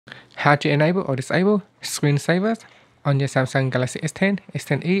How to enable or disable screensavers on your Samsung Galaxy S10,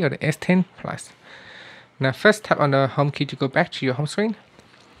 S10e or the S10 Plus. Now first tap on the home key to go back to your home screen.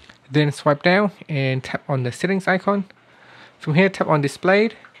 Then swipe down and tap on the settings icon. From here tap on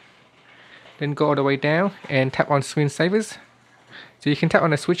displayed. Then go all the way down and tap on screensavers. So you can tap on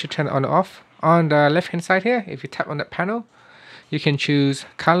the switch to turn it on or off. On the left hand side here, if you tap on that panel, you can choose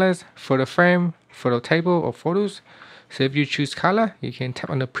colors, photo frame, photo table or photos. So if you choose color, you can tap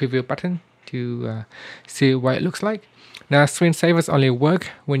on the preview button to see what it looks like. Now screensavers only work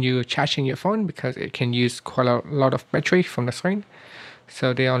when you're charging your phone because it can use quite a lot of battery from the screen.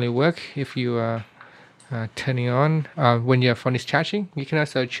 So they only work if you are turning on when your phone is charging. You can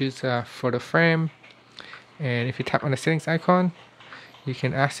also choose photo frame, and if you tap on the settings icon, you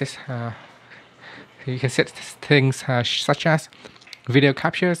can access you can set things such as video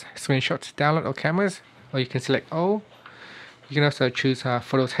captures, screenshots, download or cameras, or you can select all. You can also choose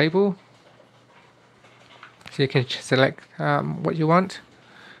photo table, so you can select what you want,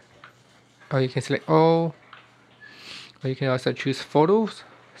 or you can select all, or you can also choose photos,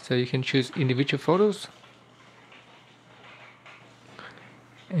 so you can choose individual photos.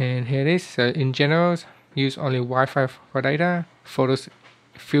 And here it is. So in general, use only Wi-Fi for data, photos,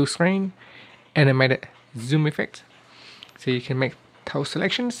 full screen, animated zoom effect, so you can make those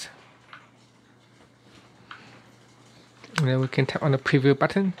selections. And then we can tap on the preview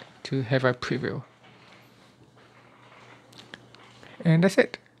button to have a preview. And that's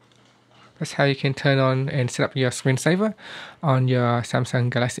it. That's how you can turn on and set up your screensaver on your Samsung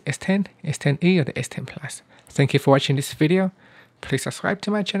Galaxy S10, S10e or the S10 Plus. Thank you for watching this video. Please subscribe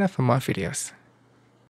to my channel for more videos.